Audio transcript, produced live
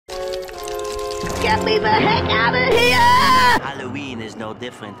Get me the heck out of here! Halloween is no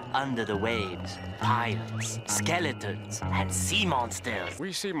different under the waves. Pirates, skeletons, and sea monsters.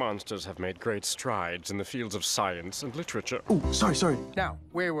 We sea monsters have made great strides in the fields of science and literature. Oh, sorry. Now,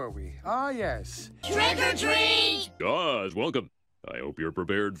 where were we? Ah, yes. Trick or treat! Guys, welcome. I hope you're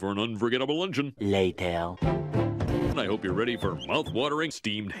prepared for an unforgettable luncheon. Later. And I hope you're ready for mouth-watering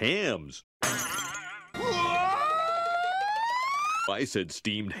steamed hams. I said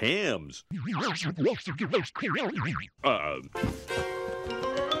steamed hams. The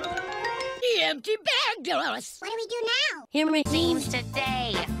empty bag, Dolores! What do we do now? Hear me? Seems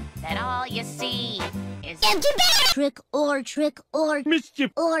today that all you see is Empty bag! Trick or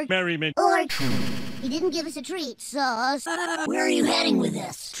Mischief or merriment. or he didn't give us a treat, so where are you heading with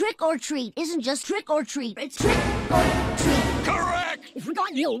this? Trick or treat isn't just trick or treat, it's trick or treat. Correct! If we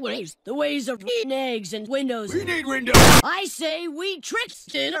got the old ways, the ways of eating eggs and windows. We need windows. I say we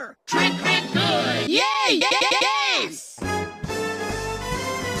trickster. Trick it good. Yay! Yes!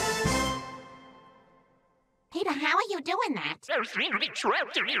 Peter, how are you doing that?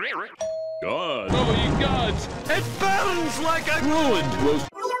 God. Oh, you gods! It burns like a ruined roast.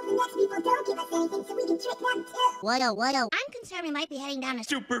 I hope the next people don't give us anything so we can trick them too. What oh? I'm concerned we might be heading down a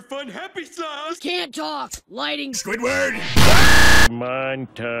Super fun happy sauce. Can't talk. Lighting. Squidward.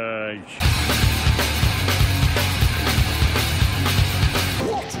 Montage.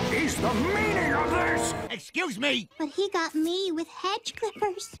 What is the meaning of this? Excuse me. But he got me with hedge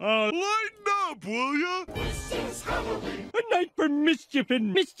clippers. Lighten up, will ya? This is Halloween. A night for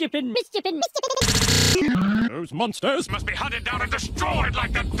mischiefin'. Those monsters must be hunted down and destroyed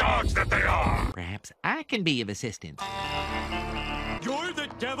like the dogs that they are. Perhaps I can be of assistance. You're the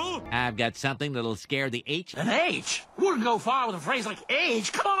devil? I've got something that'll scare the H. An H? Wouldn't go far with a phrase like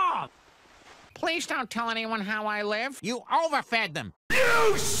age. Come on! Please don't tell anyone how I live. You overfed them.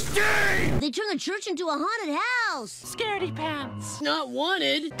 You stink! They turned the church into a haunted house. Scaredy pants. Not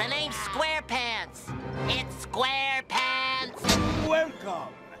wanted. The name's SquarePants. It's SquarePants.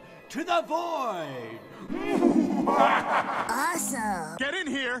 Welcome to the void. Awesome. Get in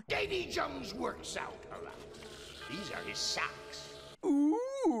here. Davy Jones works out around. These are his socks.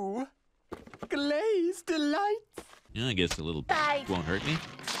 Ooh, glazed delights. I guess a little won't hurt me.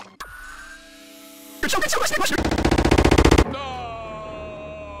 No!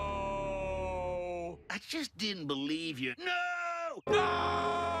 I just didn't believe you. No! No!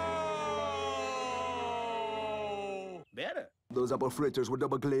 Better. Those apple fritters were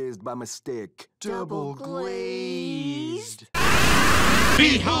double glazed by mistake. Double glazed.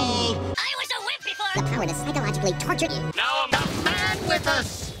 Behold! I was a whip before. The power to psychologically torture you. Now I'm the man with a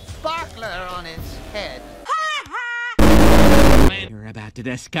sparkler on his head. You're about to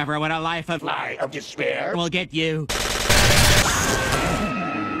discover what a life of Fly of despair. will get you.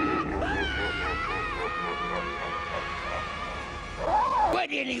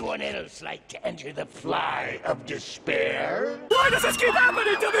 Would anyone else like to enter the fly of despair? Why does this keep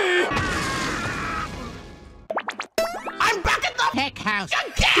happening to me? I'm back at the Heck house.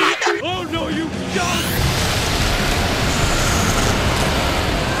 again! Oh no, you don't!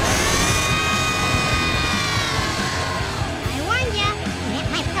 I warned ya. Yet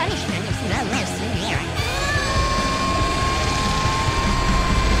my punishment is no less severe.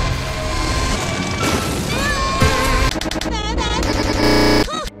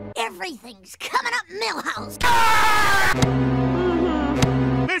 Everything's coming up Millhouse.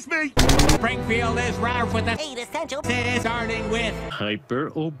 Miss me! Springfield is Ralph with the 8 essential. starting with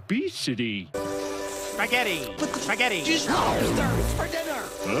Hyper obesity. spaghetti. Spaghetti. Lobsters for dinner.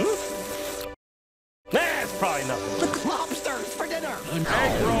 Huh? That's probably nothing. Lobsters for dinner.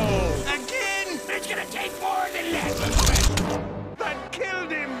 Egg roll. Again? It's gonna take more than that. That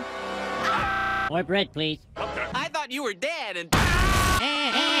killed him. More bread, please. I thought you were dead and...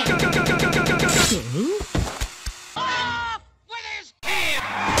 Off with his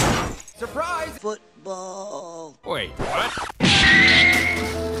hand! Surprise! Football. Wait, what?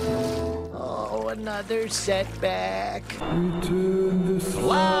 Oh, another setback.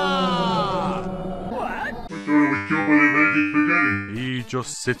 He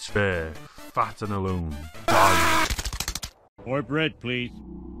just sits there, fat and alone, dying. More bread, please.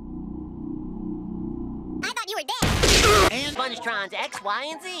 I thought you were dead. And Spongetrons X, Y,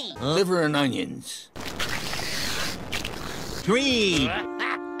 and Z. Liver and onions. 3.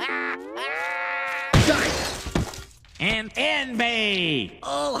 And envy.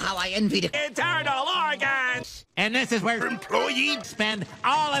 Oh, how I envied it. Internal organs! And this is where employees spend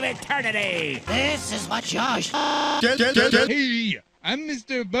all of eternity. This is what Josh... Hey, I'm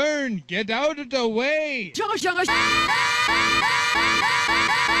Mr. Byrne. Get out of the way. Josh.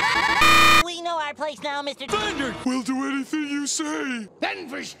 We know our place now, Mr. Thunder! We'll do anything you say. Then,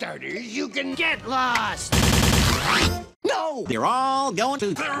 for starters, you can Get lost! No! They're all going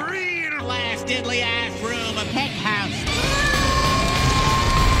to The real Last diddly-ass room of Heckhouse.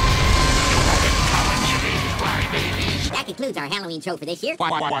 That concludes our Halloween show for this year.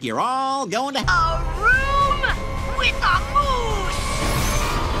 You're all going to A room with a moose!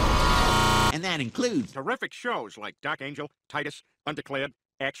 and that includes terrific shows like Dark Angel, Titus, Undeclared,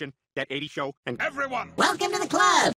 Action, That 80 Show, and everyone! Welcome to the club!